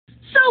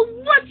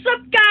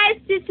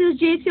is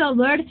JT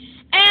Lord,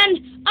 and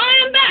I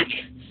am back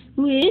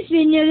with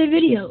another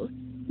video.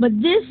 But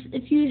this,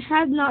 if you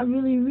have not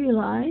really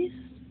realized,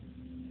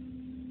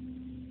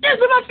 this is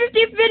my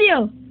 50th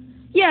video.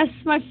 Yes,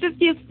 my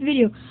 50th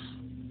video.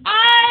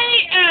 I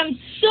am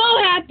so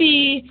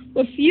happy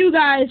with you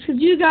guys,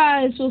 because you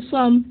guys, well,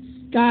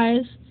 some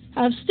guys,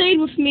 have stayed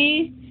with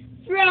me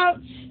throughout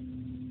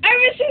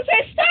ever since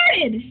I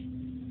started.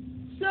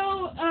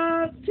 So,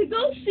 to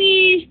go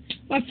see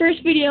my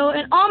first video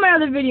and all my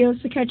other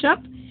videos to catch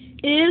up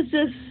is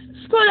just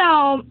scroll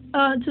down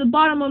to the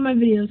bottom of my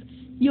videos.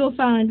 You'll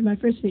find my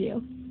first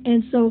video.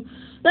 And so,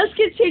 let's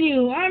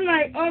continue. I'm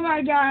like, oh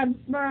my god,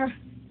 bruh.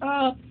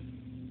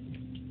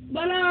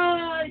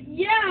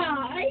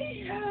 Yeah,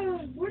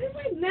 where did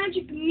my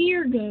magic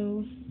mirror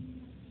go?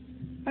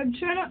 I'm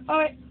trying to, oh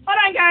wait, hold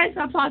on guys,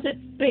 I'll pause it.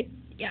 Wait,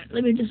 yeah,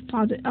 let me just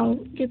pause it, I'll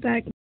get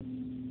back.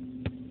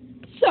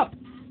 So,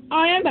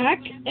 I am back,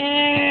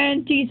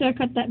 and please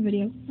cut that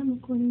video. I'm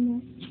recording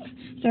now.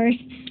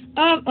 Sorry.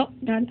 Oh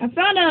god, I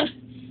found a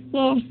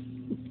little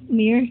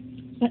mirror,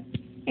 but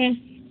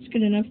it's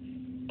good enough.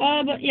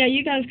 But yeah,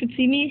 you guys could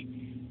see me.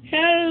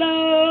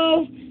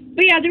 Hello.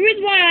 But yeah, the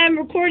reason why I'm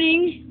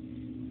recording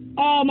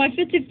my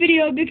 50th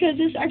video, because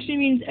this actually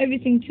means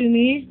everything to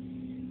me,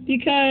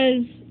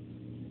 because,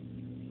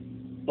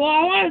 well,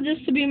 I wanted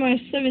this to be my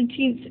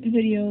 17th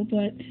video,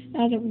 but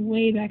that was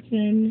way back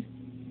then.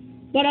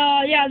 But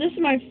yeah, this is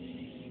my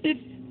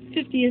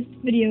 50th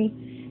video,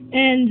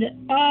 and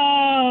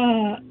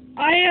I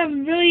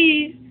am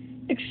really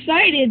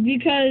excited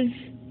because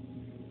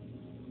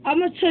I'm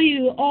gonna tell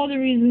you all the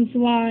reasons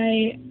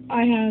why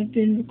I have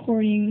been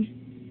recording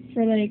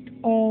for like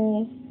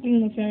all, I don't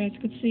know if you guys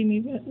could see me,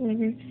 but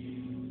whatever.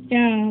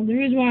 Yeah, the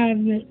reason why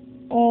I've been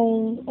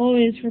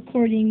always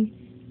recording,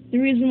 the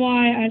reason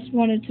why I just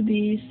wanted to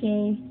be,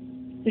 so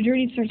the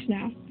journey starts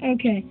now.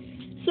 Okay,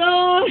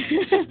 so,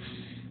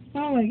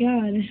 oh my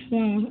god,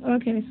 wow,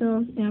 okay,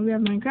 so, yeah, we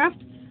have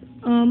Minecraft,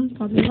 oh,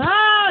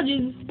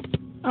 Jesus,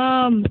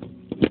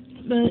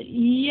 but,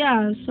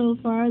 yeah, so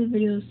far, the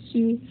videos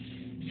too,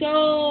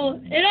 so,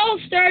 it all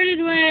started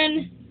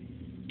when,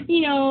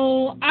 you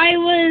know, I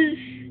was,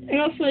 and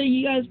also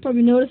you guys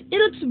probably noticed, it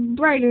looks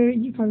brighter,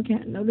 you probably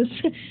can't notice,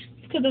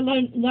 because I'm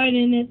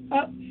lighting it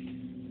up.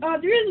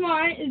 The reason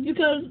why is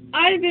because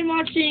I've been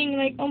watching,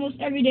 like, almost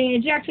every day,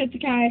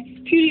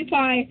 Jacksepticeye,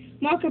 PewDiePie,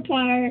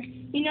 Markiplier,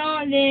 you know,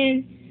 and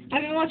then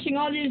I've been watching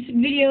all these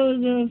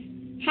videos of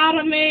how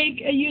to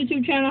make a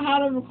YouTube channel, how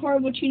to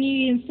record what you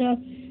need and stuff.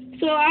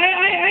 So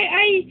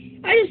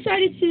I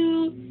decided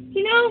to,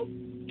 you know,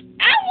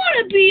 I want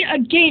to be a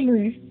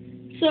gamer.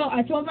 So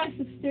I told my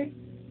sister,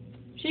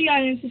 she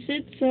got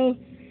interested, so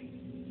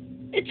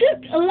it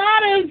took a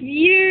lot of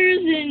years,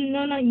 and,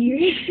 no, not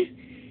years,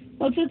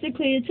 well,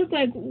 technically, it took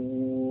like 2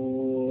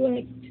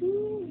 or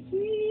 3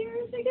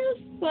 years, I guess,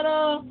 but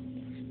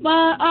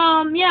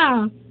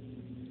yeah,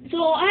 so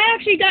I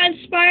actually got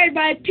inspired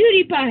by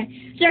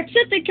PewDiePie,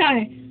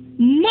 Jacksepticeye,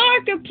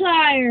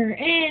 Markiplier,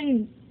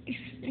 and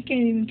I can't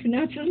even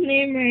pronounce his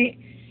name right,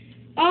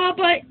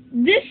 but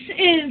this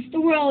is the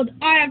world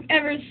I have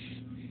ever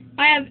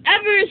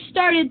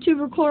started to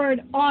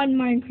record on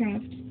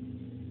Minecraft.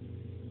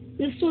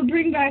 This will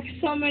bring back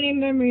so many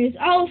memories.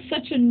 I was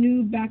such a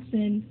noob back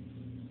then.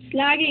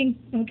 Slagging.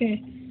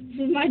 Okay. This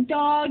is my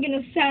dog in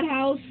a sad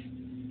house.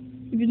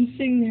 We've been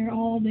sitting there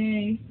all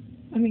day.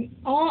 I mean,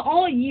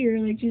 all year.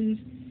 Like, Jesus.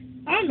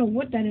 I don't know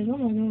what that is. I'm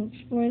not gonna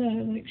explore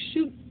that. Like,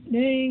 shoot.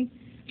 Dang.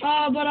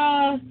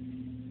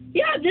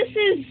 Yeah, this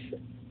is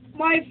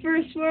my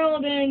first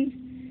world,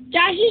 and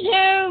Josh's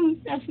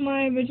home. That's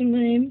my original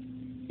name.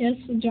 Yes,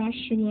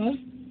 Joshua.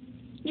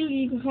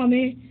 You can call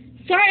me.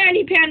 Sorry,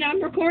 Andy Panda,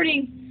 I'm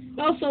recording.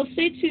 Also,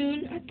 stay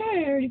tuned. I thought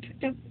I already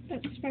picked up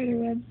that spider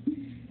web.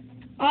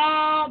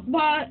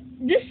 But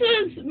this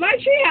is my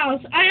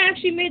treehouse. I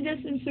actually made this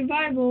in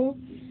survival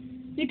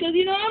because,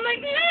 you know, I'm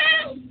like,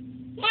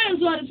 might as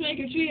well just make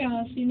a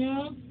treehouse, you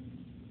know?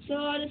 So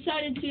I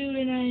decided to,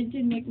 and I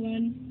did make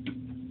one.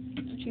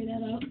 I'll try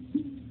that out.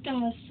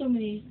 God, so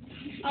many.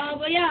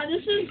 But yeah,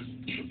 this is.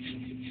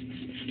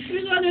 The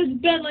reason why there's a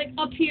bed, like,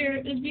 up here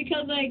is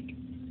because, like,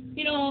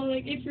 you know,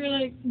 like, if you're,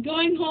 like,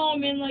 going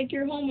home and, like,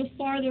 your home is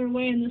farther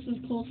away and this is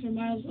closer,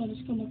 might as well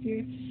just come up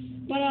here.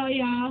 But,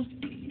 yeah,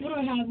 what do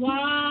I have?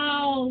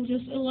 Wow,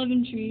 just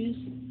 11 trees.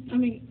 I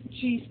mean,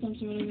 tree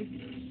stumps or whatever.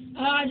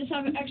 I just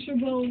have an extra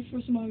bow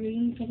for some odd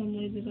reason, because I'm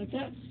lazy like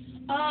that.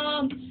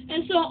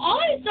 And so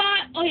all I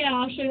thought, oh yeah,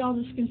 I'll show you all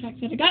the skin packs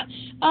that I got.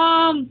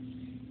 All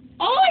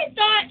I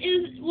thought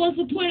was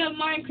the point of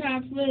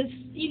Minecraft was,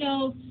 you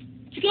know,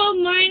 to go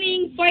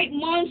mining, fight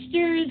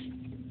monsters,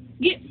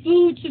 get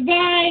food,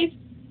 survive,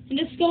 and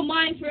just go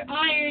mine for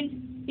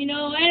iron, you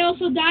know, and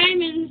also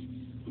diamonds.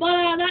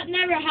 But that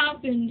never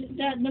happened.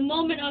 That the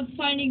moment of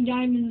finding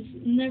diamonds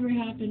never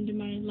happened in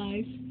my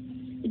life.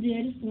 It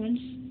did once,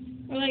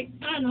 or like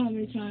I don't know how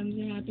many times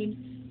it happened.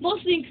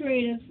 Mostly in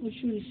creative, which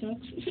really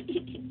sucks.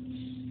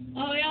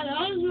 Oh yeah, that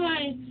was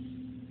my.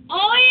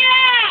 Oh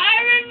yeah, I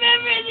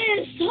remember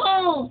this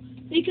hole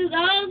because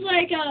I was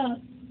like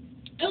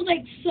it was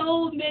like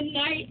so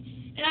midnight,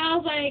 and I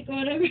was like,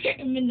 whatever,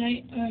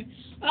 midnight,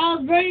 I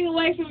was running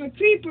away from a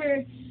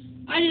creeper.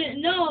 I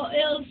didn't know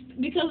it was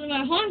because of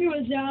my hunger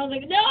was down. I was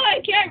like, no,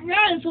 I can't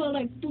run. So I was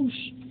like,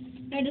 boosh.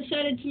 I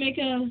decided to make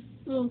a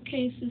little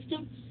cave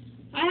system.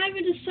 I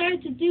haven't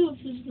decided to do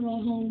with this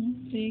little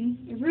home thing.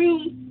 A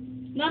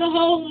room, not a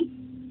home.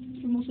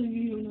 For most of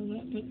you who don't know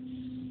that,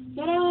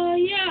 but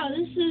yeah,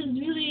 this is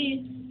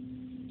really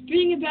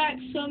bringing back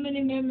so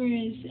many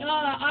memories.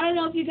 I don't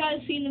know if you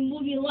guys seen the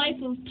movie Life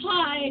of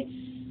Pi.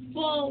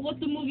 Well, what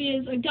the movie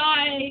is, a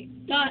guy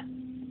got,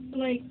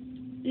 like,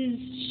 his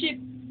ship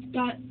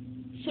got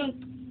sunk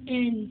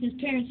and his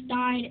parents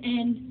died,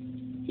 and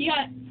he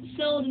got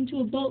sailed into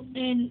a boat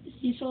and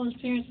he saw his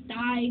parents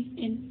die,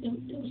 and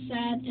it was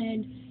sad.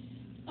 And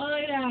oh,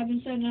 look at that, I've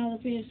been setting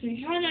out the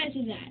PS3. How nice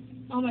is that?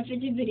 On my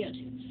 50th video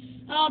too.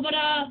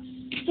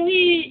 So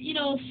he,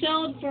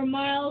 sailed for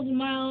miles and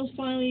miles,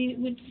 finally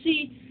with the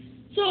sea.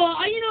 So,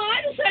 I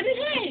decided,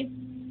 hey,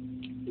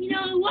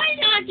 why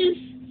not just,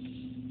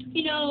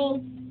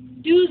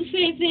 do the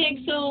same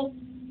thing? So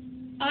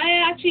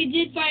I actually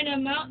did find a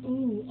mountain.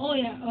 Ooh, oh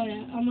yeah.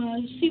 I'm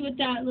gonna see what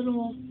that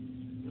little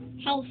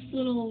house,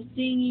 little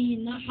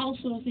thingy, not house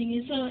little thing.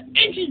 It's an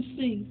entrance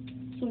thing.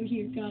 It's over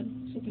here. God,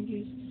 I'm so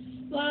confused.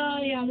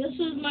 Well, yeah, this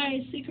is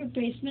my secret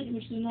basement,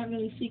 which is not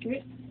really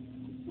secret.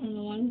 I don't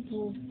know why I'm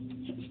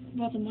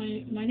about to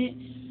mine it.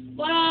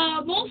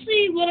 But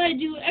mostly what I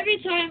do every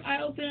time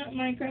I open up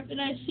Minecraft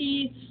and I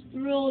see the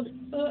world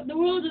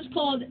is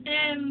called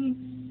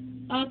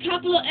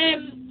capital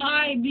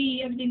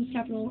M-I-B. Everything's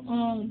capital.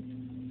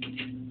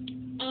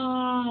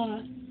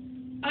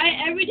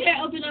 Every day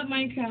I open up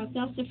Minecraft,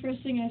 that's the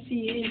first thing I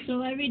see. And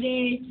so every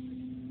day,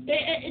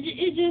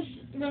 it just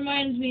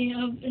reminds me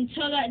of,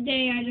 until that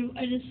day,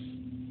 I just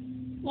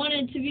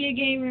wanted to be a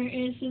gamer.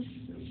 It's just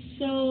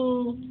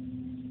so,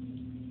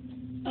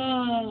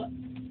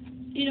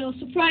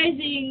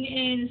 surprising,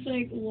 and it's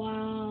like,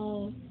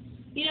 wow.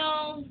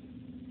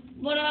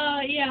 But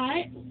yeah,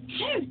 I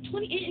have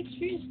 28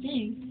 experience,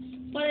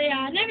 dang. But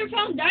yeah, I never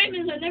found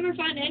diamonds, I never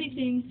found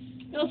anything.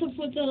 Also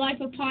with the Life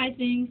of Pi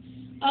thing.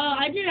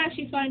 I did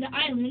actually find an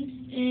island,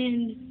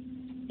 and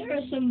there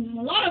was a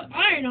lot of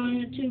iron on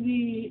it, to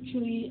be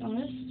truly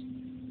honest.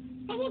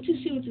 I want to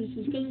see what this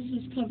is, because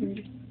this is covered.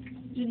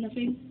 Is it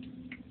nothing?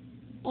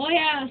 Oh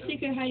yeah,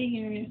 secret hiding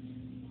area.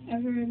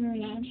 Ever remember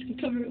that? I'm just going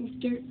to cover it with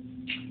dirt.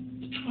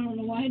 I don't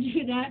know why I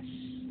do that.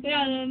 But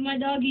yeah, my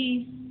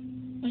doggy,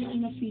 I'm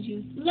going to feed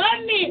you.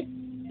 Love me!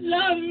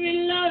 Love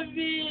me, love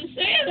me!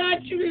 Say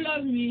that you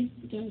love me.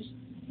 It does.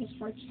 That's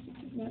farts.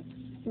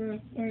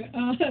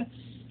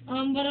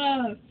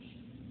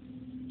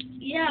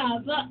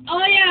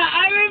 Oh yeah,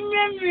 I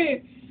remember,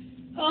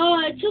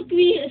 it took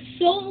me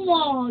so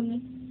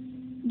long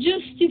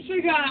just to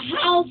figure out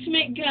how to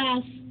make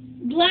glass,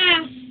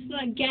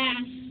 not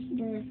gas,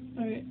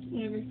 alright,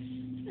 whatever,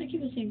 I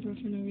keep saying bro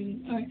for no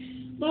reason, alright,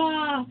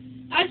 but,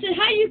 I said,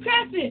 how do you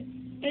craft it?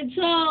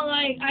 Until,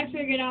 like, I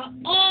figured out,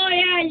 oh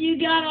yeah, you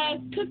gotta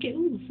cook it,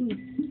 ooh, food,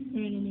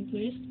 randomly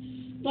placed,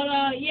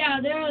 but, yeah,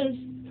 there was,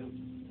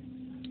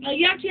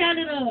 you actually had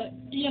to,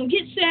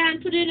 get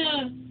sand, put in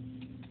a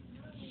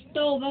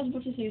stove, I was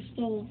about to say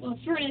stove, a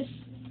furnace,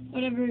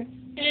 whatever.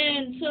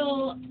 And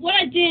so what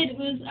I did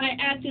was I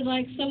acted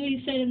like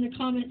somebody said in the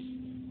comments,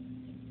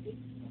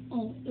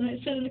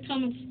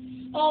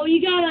 oh,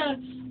 you gotta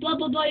blah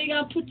blah blah, you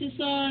gotta put this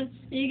on,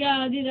 and you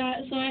gotta do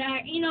that. So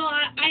I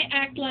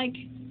act like,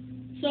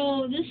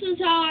 so this is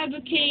how I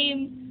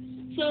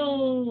became,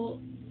 so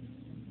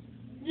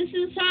this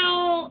is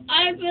how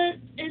I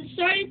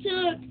started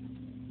to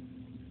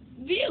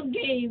video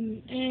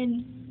game.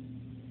 And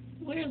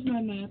where's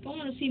my map? I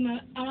want to see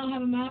I don't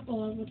have a map.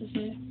 Oh, I was about to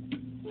say.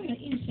 I got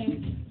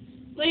inside.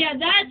 But yeah,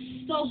 that's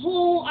the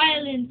whole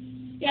island.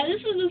 Yeah, this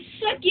is the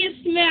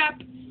suckiest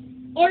map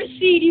or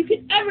seed you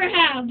could ever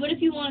have. But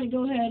if you want to,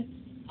 go ahead.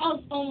 I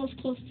was almost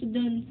close to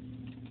done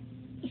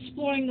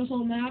exploring the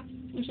whole map,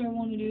 which I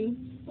want to do.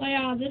 But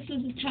yeah, this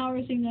is the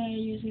tower thing that I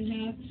usually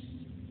have.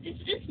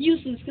 It's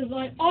useless because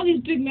like all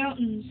these big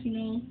mountains,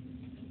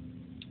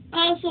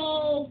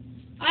 Also,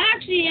 I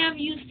actually am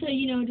used to,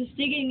 just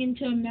digging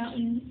into a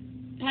mountain,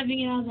 having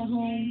it as a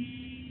home.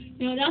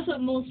 That's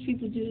what most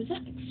people do. Is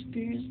that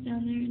experience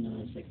down there?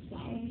 No, it's like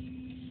flowers.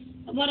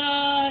 But,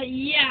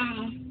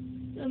 yeah.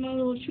 My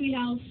little tree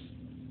house.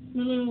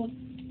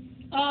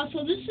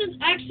 So this is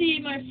actually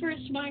my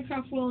first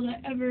Minecraft world I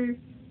ever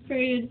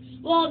created.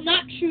 Well,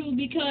 not true,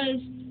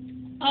 because,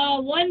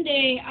 one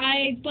day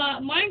I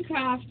bought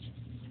Minecraft.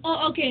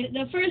 Oh, okay,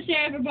 the first day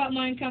I ever bought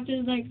Minecraft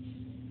is like,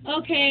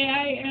 okay,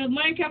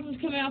 Minecraft was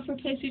coming out for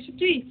PlayStation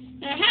 3,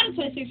 and I had a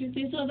PlayStation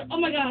 3, so I was like, oh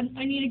my god,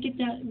 I need to get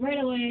that right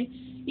away,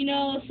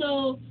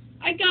 so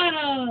I got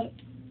a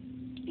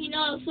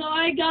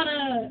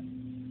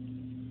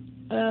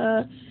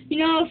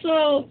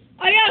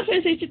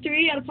PlayStation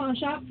 3 at a pawn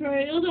shop for,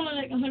 it was only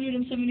like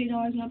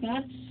 $170, not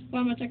bad. Why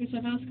am I checking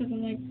stuff out? Because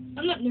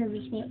I'm not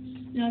nervous, but,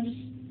 I'm just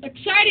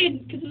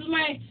excited, because this is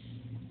my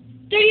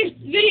 30th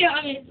video,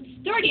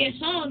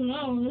 30th, I don't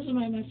know, this is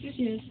my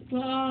 50th,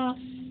 but,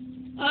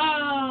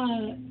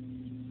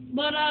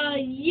 But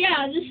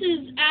yeah, this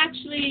is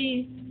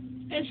actually,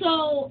 and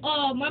so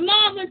my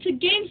mom went to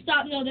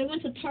GameStop. No, they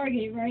went to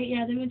Target, right?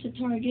 Yeah, they went to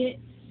Target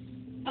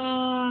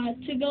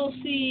to go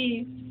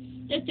see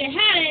if they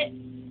had it.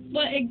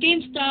 But at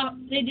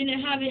GameStop they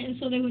didn't have it, and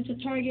so they went to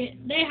Target.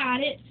 They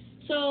had it,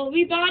 so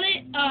we bought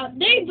it.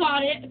 They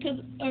bought it because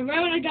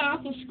right when I got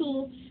off of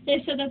school,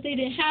 they said that they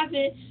didn't have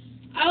it.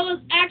 I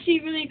was actually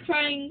really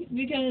crying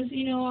because,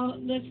 you know,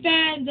 the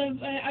fans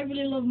of, I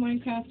really love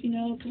Minecraft, you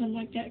know, because I'm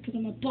like that, because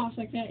I'm a boss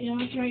like that, you know,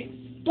 that's right.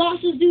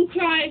 Bosses do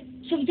cry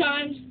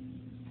sometimes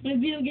when a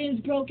video game's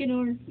broken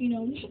or, you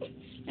know,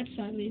 that's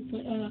sadly, I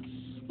thought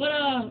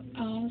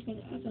I was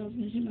going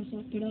to hit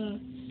myself,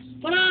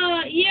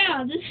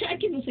 yeah, this, I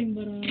keep on saying,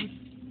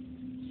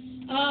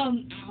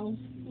 ow,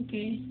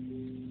 okay.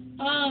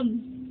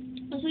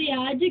 So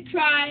yeah, I did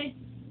cry,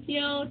 you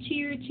know,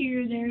 tear,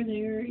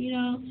 there, you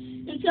know.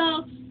 And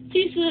so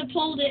Tisa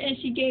pulled it and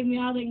she gave me.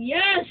 I was like,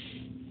 yes,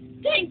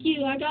 thank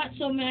you. I got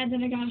so mad,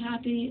 then I got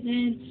happy.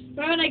 Then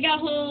right when I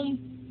got home,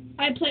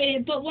 I played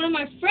it. But one of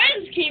my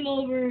friends came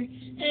over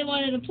and they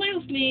wanted to play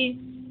with me.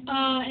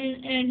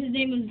 And his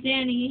name was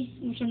Danny,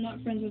 which I'm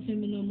not friends with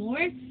him no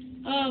more.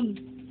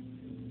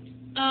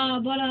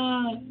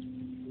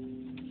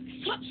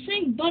 Stop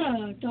saying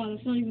butter. God,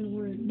 that's not even a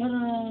word.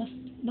 Butter.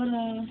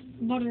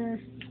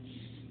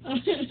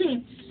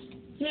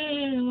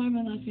 Why am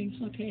I laughing?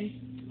 Okay.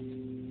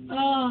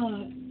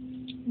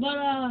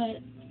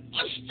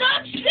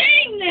 Stop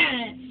saying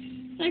that!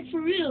 Like,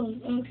 for real.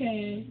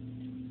 Okay.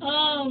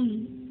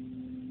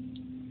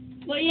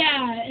 But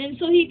yeah, and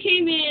so he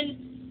came in,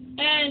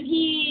 and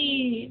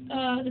he,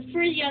 but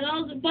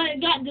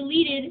it got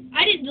deleted.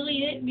 I didn't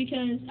delete it,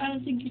 because I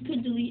don't think you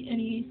could delete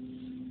any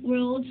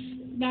worlds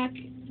back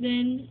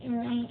then,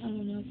 or I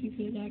don't know if you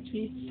could,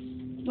 actually.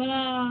 But,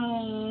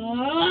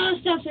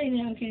 stop saying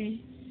that, okay.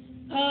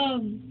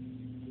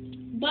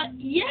 But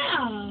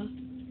yeah,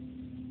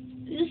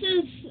 this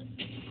is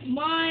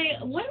my,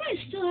 why do I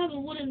still have a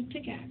wooden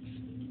pickaxe?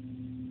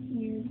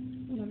 Weird,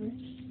 whatever.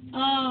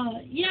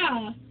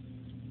 Yeah.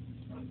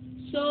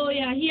 So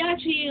yeah, he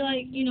actually,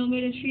 like, you know,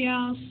 made a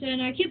treehouse,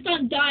 and I kept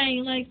on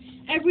dying, like,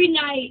 every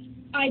night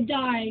I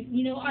died.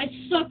 You know, I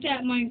sucked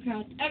at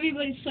Minecraft.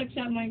 Everybody sucks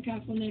at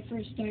Minecraft when they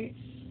first start.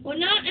 Well,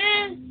 not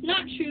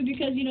true,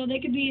 because, you know, they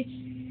could be,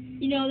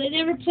 you know, they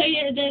never played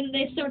it, and then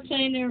they start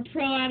playing, they're a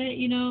pro at it,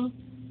 you know.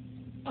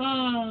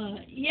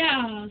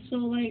 Yeah, so,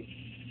 like,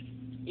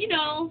 you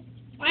know,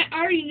 I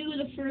already knew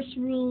the first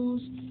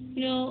rules,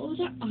 you know. Was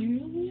that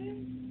iron over there?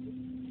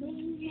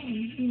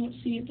 You don't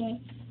see it, but I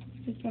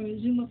could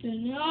probably zoom up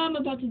in. Oh, I'm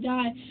about to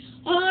die.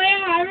 Oh,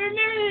 yeah, I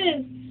remember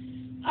this.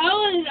 I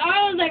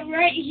was, like,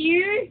 right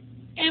here,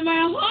 and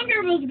my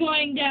hunger was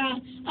going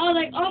down. I was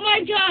like, oh,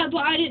 my God,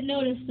 but I didn't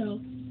notice, though.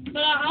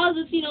 But I was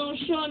just, you know,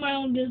 showing my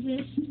own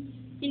business,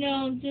 you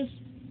know, just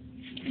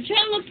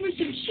trying to look for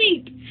some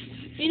sheep.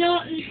 You know,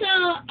 and so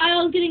I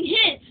was getting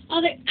hit. I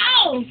was like,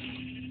 ow!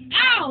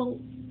 Ow!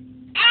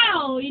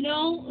 Ow! You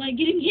know, like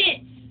getting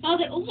hit. I was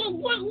like, what am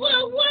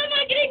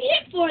I getting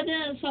hit for? Then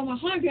I saw my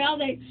hunger. I was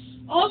like,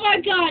 oh my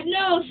God,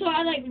 no! So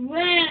I like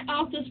ran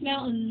off this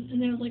mountain,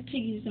 and there was like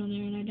piggies down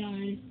there, and I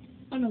died.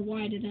 I don't know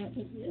why I did that,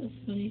 but it was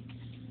funny.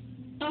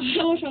 I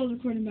wish I was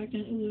recording back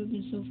then. It would have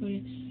been so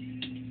funny.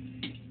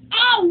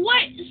 Oh,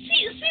 what?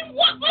 See,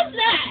 what was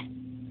that?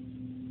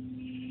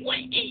 What?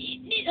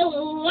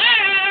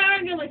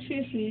 Like,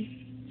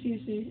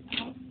 seriously.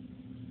 Ow.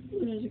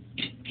 Ooh, there's a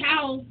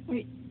cow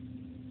right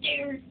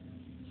there.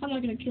 I'm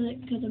not gonna kill it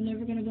because I'm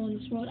never gonna go in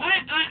this world.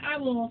 I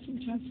will from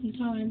time to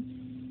time.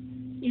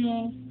 You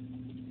know.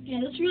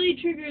 Yeah, this really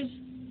triggers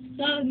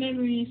a lot of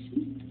memories.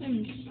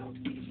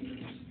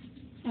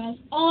 That's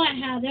all I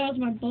had. That was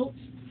my boat.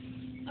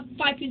 I have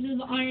 5 pieces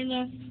of iron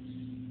left.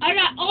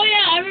 Oh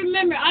yeah, I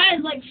remember. I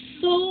had like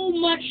so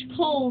much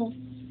coal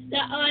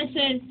that I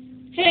said,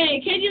 hey,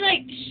 can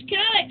I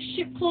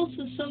ship coal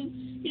to some,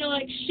 you know,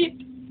 like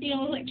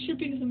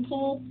shipping some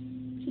coal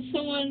to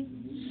someone,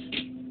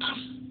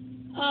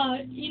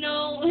 you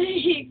know,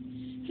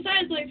 because I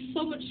had like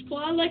so much coal.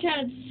 I like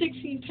had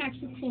 16 packs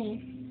of coal,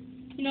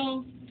 you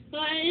know,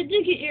 but it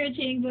did get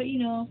irritating, but you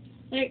know,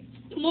 like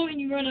the moment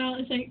you run out,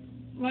 it's like,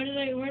 where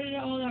did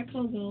all that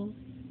coal go?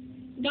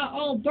 Got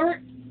all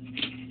burnt.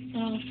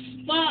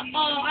 But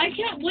I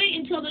can't wait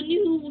until the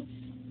new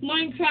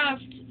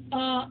Minecraft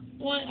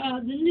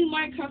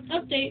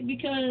update,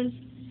 because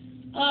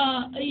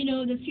you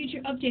know, the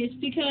future updates,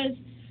 because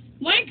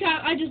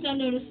Minecraft, I just now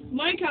noticed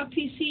Minecraft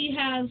PC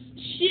has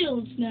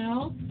shields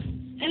now,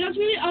 and that's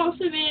really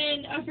awesome.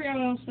 And I forgot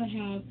what else I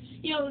have.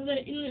 You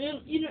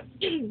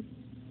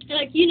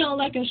know,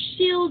 like a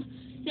shield,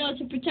 you know,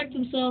 to protect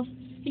themselves.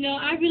 You know,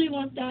 I really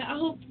want that. I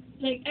hope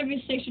like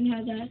every station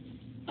has that.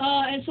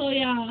 And so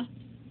yeah.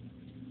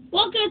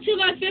 Welcome to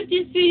my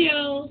 50th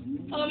video.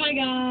 Oh my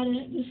God,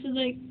 this is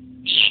like,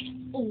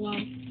 oh wow,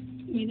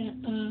 made that.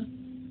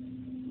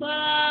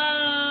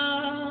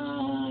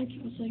 I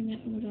keep on saying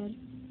that. Oh my God.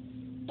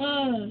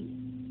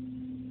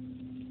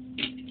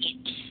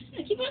 I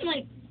keep on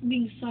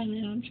being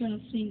silent. I'm trying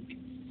to think.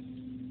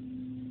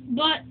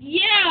 But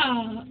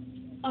yeah,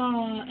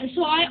 And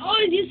so I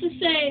always used to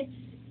say,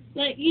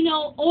 like, you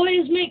know,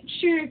 always make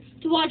sure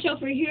to watch out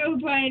for Hero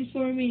Brian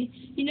for me,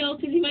 you know,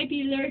 because he might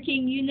be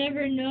lurking. You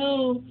never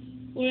know,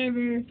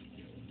 whatever.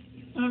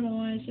 I don't know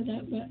why I said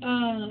that, but,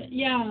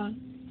 yeah.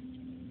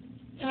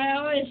 I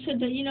always said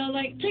that, you know,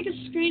 like, take a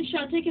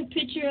screenshot, take a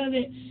picture of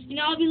it. You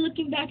know, I'll be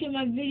looking back at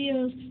my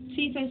videos,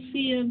 see if I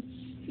see him,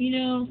 you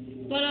know.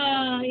 But,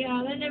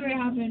 yeah, that never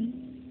happened.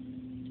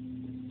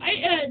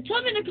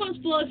 Tell me in the comments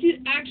below if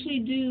you actually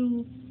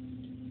do,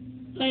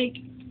 like,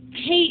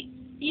 hate,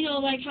 you know,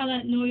 like how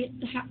that noise,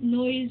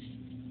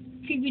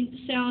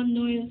 creepy sound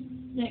noise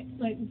that,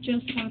 like,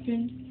 just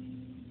happened.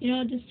 You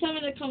know, just tell me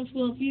in the comments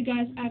below if you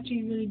guys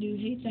actually really do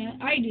hate that.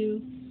 I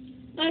do.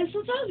 Like,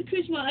 sometimes it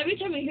creeps me out. Every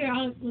time I hear it,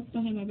 I look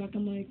behind my back.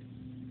 I'm like,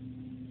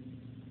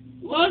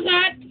 what was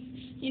that?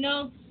 You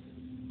know?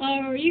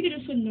 Or you can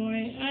just ignore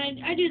it.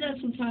 I do that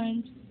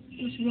sometimes.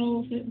 Just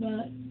roll with it,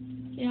 but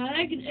yeah,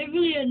 it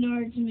really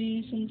annoys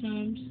me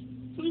sometimes.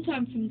 From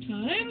time to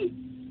time.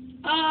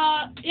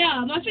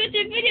 Yeah, my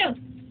 50th video.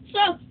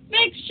 So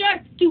make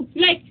sure to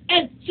like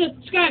and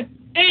subscribe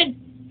and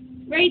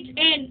rate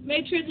and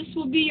make sure this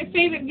will be your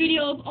favorite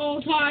video of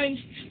all time.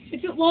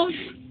 If it won't,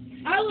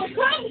 I will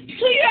come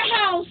to your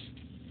house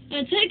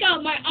and take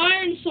out my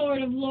iron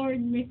sword of Lord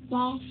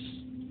McBoss.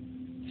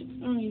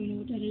 I don't even know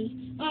what that is.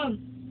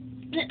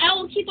 And I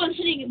will keep on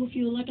hitting it with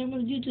you like I'm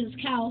gonna do to this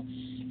cow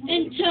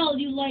until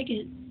you like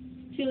it.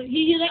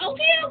 You're like,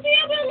 okay, I'm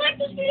gonna like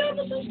this video, I'm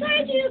gonna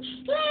subscribe to you.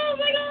 Oh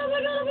my god, oh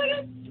my god, oh my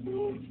god.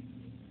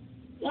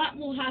 That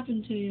will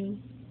happen to you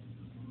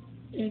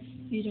if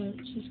you don't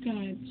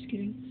subscribe. Just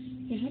kidding.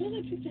 Wait, how did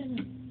I pick that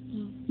up?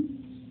 Oh.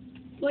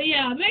 Well,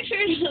 yeah, make sure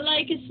to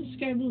like and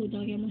subscribe. Ooh,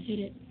 doggy, I'm gonna hit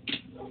it.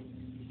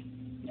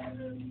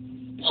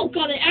 Oh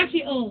god, it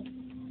actually, oh.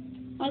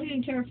 I was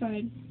getting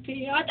terrified.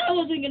 Okay, I thought it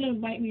wasn't gonna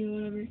bite me or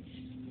whatever.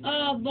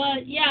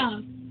 But yeah.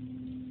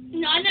 You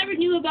know, I never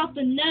knew about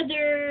the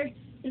nether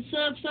and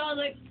stuff, so I was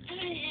like,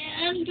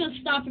 I'm just gonna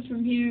stop it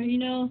from here, you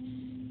know.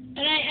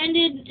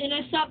 And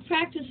I stopped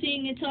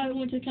practicing until I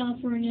went to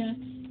California.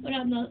 But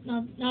no,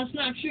 it's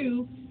not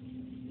true.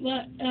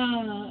 But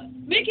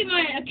making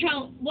my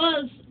account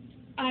was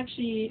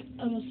actually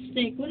a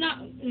mistake. Well,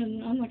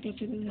 I'm not gonna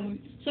say that anymore.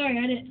 Sorry,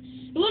 I didn't.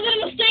 It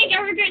wasn't a mistake.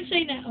 I regret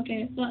saying that.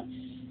 Okay, but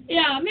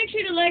yeah, make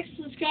sure to like,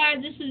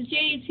 subscribe. This is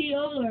JT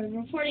Overlord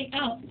reporting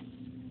out.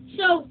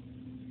 So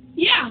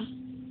yeah,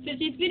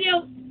 50th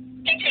video.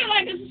 Make sure to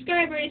like and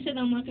subscribe. I already said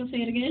I'm not gonna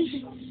say it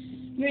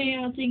again. Very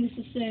out things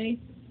to say.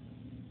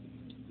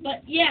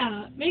 But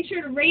yeah, make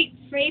sure to rate,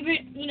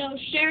 favorite, you know,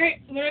 share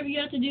it, whatever you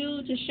have to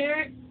do to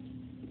share it.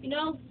 You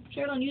know,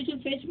 share it on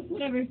YouTube, Facebook,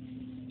 whatever.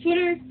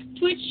 Twitter,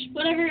 Twitch,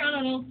 whatever, I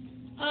don't know.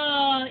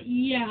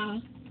 Yeah.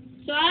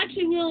 So I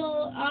actually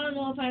I don't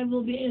know if I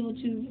will be able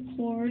to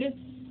record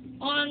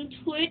on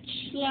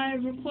Twitch,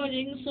 live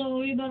recording,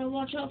 so you better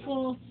watch out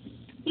for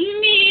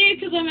me,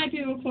 because I might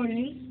be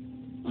recording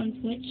on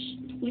Twitch,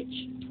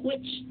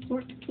 what?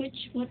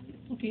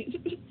 Okay.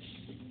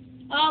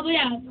 But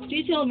yeah,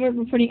 JT Overlord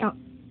reporting out.